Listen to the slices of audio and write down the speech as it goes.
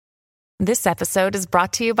This episode is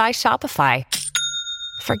brought to you by Shopify.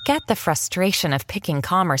 Forget the frustration of picking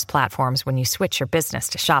commerce platforms when you switch your business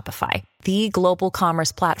to Shopify, the global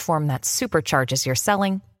commerce platform that supercharges your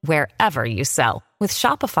selling wherever you sell. With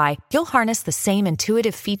Shopify, you'll harness the same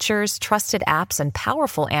intuitive features, trusted apps, and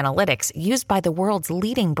powerful analytics used by the world's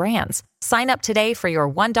leading brands. Sign up today for your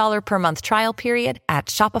 $1 per month trial period at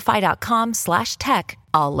shopify.com/tech,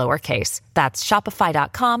 all lowercase. That's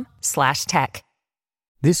shopify.com/tech.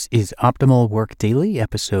 This is Optimal Work Daily,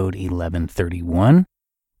 episode 1131.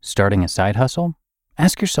 Starting a Side Hustle?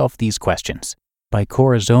 Ask yourself these questions. By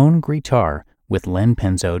Corazon, Gritar with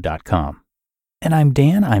Penzo.com. And I'm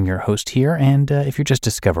Dan, I'm your host here, and if you're just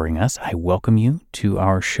discovering us, I welcome you to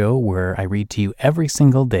our show where I read to you every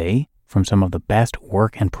single day from some of the best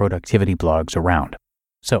work and productivity blogs around.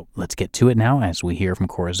 So let's get to it now as we hear from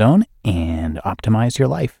Corazon and optimize your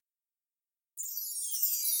life.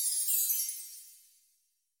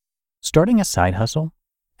 Starting a side hustle?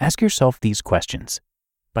 Ask yourself these questions.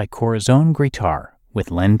 By Corazon Gritar with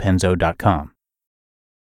Penzo.com.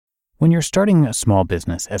 When you're starting a small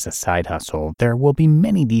business as a side hustle, there will be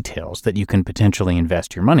many details that you can potentially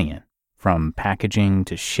invest your money in, from packaging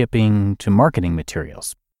to shipping to marketing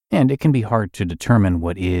materials, and it can be hard to determine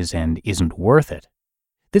what is and isn't worth it.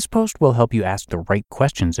 This post will help you ask the right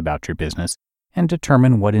questions about your business and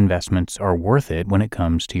determine what investments are worth it when it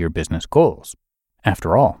comes to your business goals.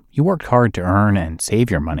 After all, you worked hard to earn and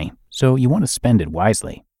save your money, so you want to spend it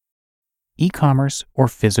wisely. E-commerce or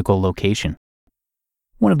physical location?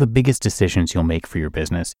 One of the biggest decisions you'll make for your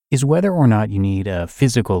business is whether or not you need a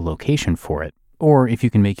physical location for it, or if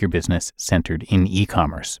you can make your business centered in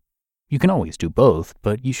e-commerce. You can always do both,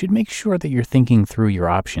 but you should make sure that you're thinking through your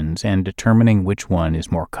options and determining which one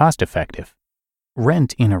is more cost-effective.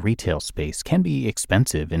 Rent in a retail space can be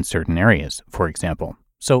expensive in certain areas, for example.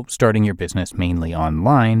 So starting your business mainly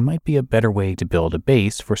online might be a better way to build a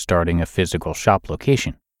base for starting a physical shop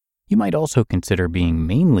location. You might also consider being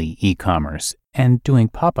mainly e-commerce and doing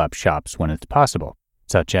pop-up shops when it's possible,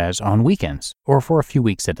 such as on weekends or for a few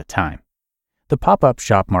weeks at a time. The pop-up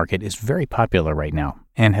shop market is very popular right now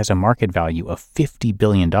and has a market value of $50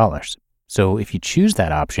 billion. So if you choose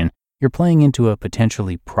that option, you're playing into a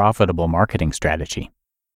potentially profitable marketing strategy.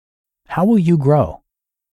 How will you grow?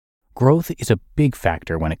 Growth is a big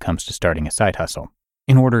factor when it comes to starting a side hustle.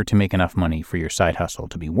 In order to make enough money for your side hustle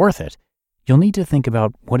to be worth it, you'll need to think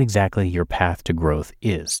about what exactly your path to growth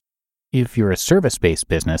is. If you're a service-based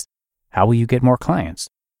business, how will you get more clients?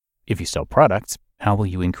 If you sell products, how will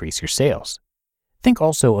you increase your sales? Think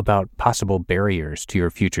also about possible barriers to your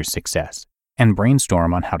future success and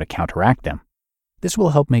brainstorm on how to counteract them. This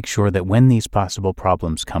will help make sure that when these possible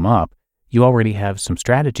problems come up, you already have some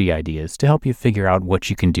strategy ideas to help you figure out what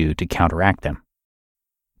you can do to counteract them.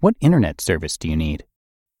 What internet service do you need?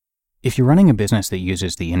 If you're running a business that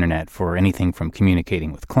uses the internet for anything from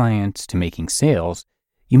communicating with clients to making sales,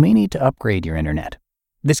 you may need to upgrade your internet.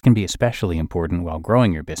 This can be especially important while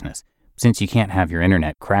growing your business, since you can't have your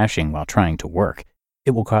internet crashing while trying to work.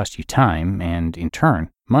 It will cost you time and, in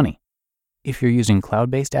turn, money. If you're using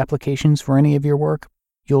cloud-based applications for any of your work,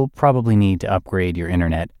 you'll probably need to upgrade your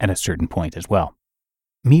internet at a certain point as well.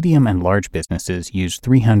 Medium and large businesses use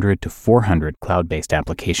 300 to 400 cloud-based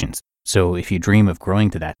applications, so if you dream of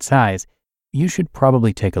growing to that size, you should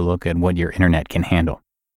probably take a look at what your internet can handle.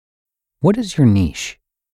 What is your niche?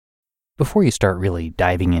 Before you start really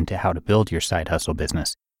diving into how to build your side hustle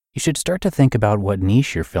business, you should start to think about what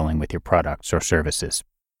niche you're filling with your products or services.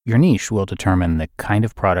 Your niche will determine the kind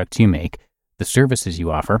of products you make, the services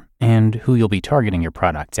you offer, and who you'll be targeting your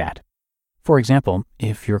products at. For example,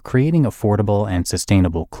 if you're creating affordable and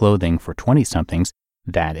sustainable clothing for 20-somethings,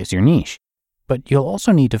 that is your niche. But you'll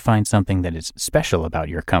also need to find something that is special about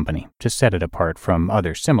your company to set it apart from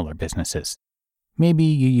other similar businesses. Maybe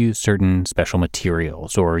you use certain special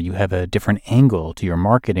materials, or you have a different angle to your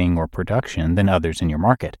marketing or production than others in your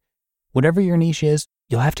market. Whatever your niche is,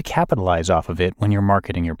 you'll have to capitalize off of it when you're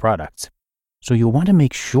marketing your products. So you'll want to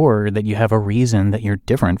make sure that you have a reason that you're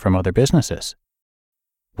different from other businesses.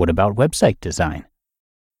 What about website design?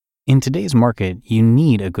 In today's market, you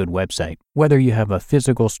need a good website, whether you have a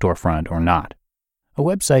physical storefront or not. A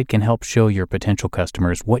website can help show your potential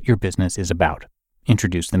customers what your business is about,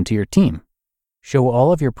 introduce them to your team, show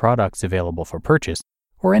all of your products available for purchase,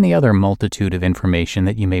 or any other multitude of information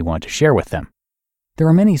that you may want to share with them. There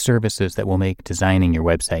are many services that will make designing your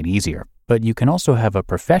website easier, but you can also have a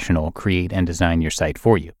professional create and design your site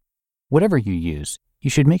for you. Whatever you use, you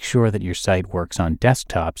should make sure that your site works on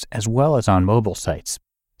desktops as well as on mobile sites,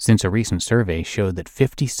 since a recent survey showed that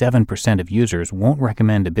 57% of users won't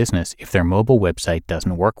recommend a business if their mobile website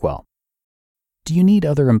doesn't work well. Do you need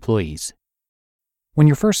other employees? When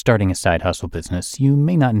you're first starting a side hustle business, you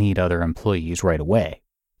may not need other employees right away.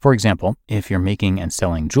 For example, if you're making and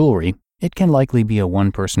selling jewelry, it can likely be a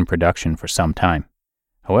one-person production for some time.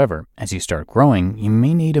 However, as you start growing, you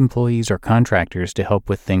may need employees or contractors to help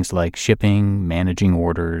with things like shipping, managing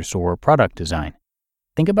orders, or product design.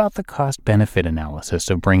 Think about the cost-benefit analysis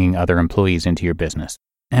of bringing other employees into your business.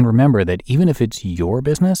 And remember that even if it's your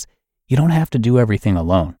business, you don't have to do everything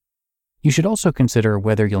alone. You should also consider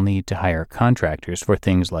whether you'll need to hire contractors for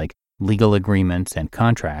things like legal agreements and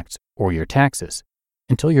contracts or your taxes.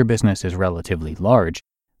 Until your business is relatively large,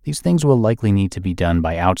 these things will likely need to be done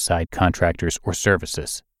by outside contractors or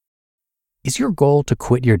services. Is your goal to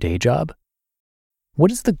quit your day job?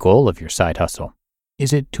 What is the goal of your side hustle?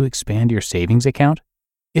 Is it to expand your savings account?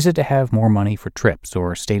 Is it to have more money for trips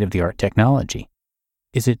or state-of-the-art technology?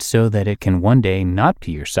 Is it so that it can one day not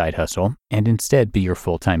be your side hustle and instead be your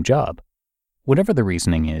full-time job? Whatever the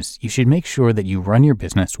reasoning is, you should make sure that you run your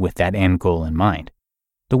business with that end goal in mind.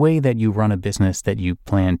 The way that you run a business that you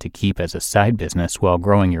plan to keep as a side business while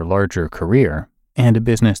growing your larger career and a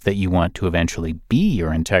business that you want to eventually be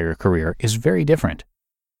your entire career is very different.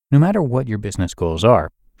 No matter what your business goals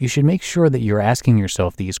are, you should make sure that you're asking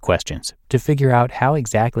yourself these questions to figure out how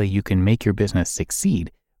exactly you can make your business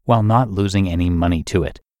succeed while not losing any money to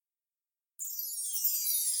it.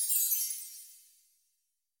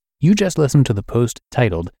 You just listened to the post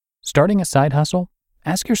titled, Starting a Side Hustle?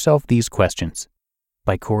 Ask Yourself These Questions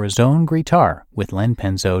by Corazon Gritar with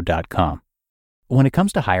Penzo.com. When it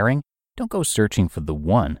comes to hiring, don't go searching for the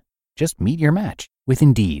one. Just meet your match with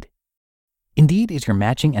Indeed. Indeed is your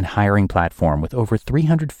matching and hiring platform with over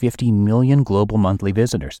 350 million global monthly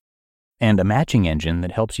visitors and a matching engine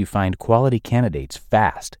that helps you find quality candidates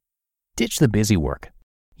fast. Ditch the busy work.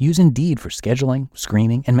 Use Indeed for scheduling,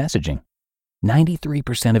 screening, and messaging.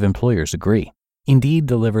 93% of employers agree. Indeed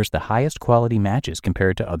delivers the highest quality matches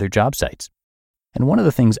compared to other job sites. And one of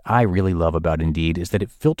the things I really love about Indeed is that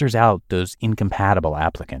it filters out those incompatible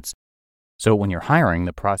applicants. So when you're hiring,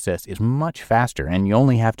 the process is much faster and you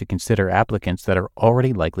only have to consider applicants that are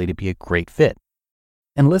already likely to be a great fit.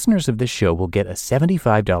 And listeners of this show will get a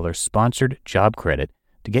 $75 sponsored job credit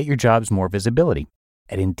to get your jobs more visibility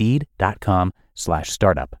at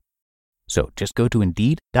Indeed.com/startup. So just go to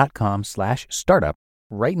Indeed.com/startup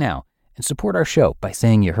right now and support our show by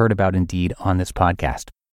saying you heard about Indeed on this podcast.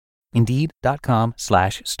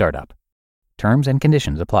 Indeed.com/startup. Terms and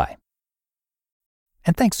conditions apply.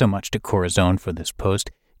 And thanks so much to Corazon for this post,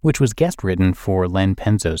 which was guest written for Len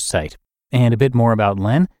Penzo's site. And a bit more about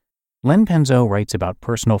Len. Len Penzo writes about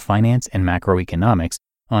personal finance and macroeconomics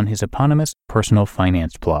on his eponymous Personal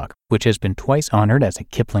Finance blog, which has been twice honored as a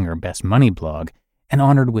Kiplinger Best Money blog and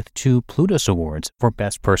honored with 2 Plutus Awards for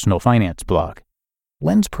Best Personal Finance blog.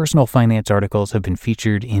 Len's personal finance articles have been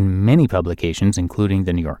featured in many publications, including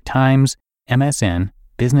the New York Times, MSN,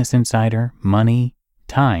 Business Insider, Money,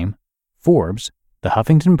 Time, Forbes, The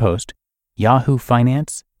Huffington Post, Yahoo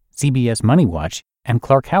Finance, CBS Money Watch, and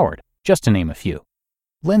Clark Howard, just to name a few.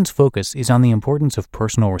 Len's focus is on the importance of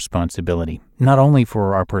personal responsibility, not only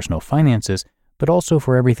for our personal finances, but also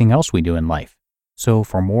for everything else we do in life. So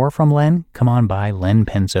for more from Len, come on by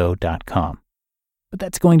lenpenzo.com. But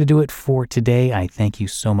that's going to do it for today. I thank you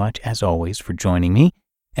so much, as always, for joining me.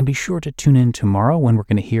 And be sure to tune in tomorrow when we're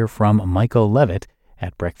going to hear from Michael Levitt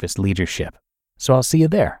at Breakfast Leadership. So I'll see you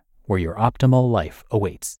there, where your optimal life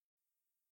awaits.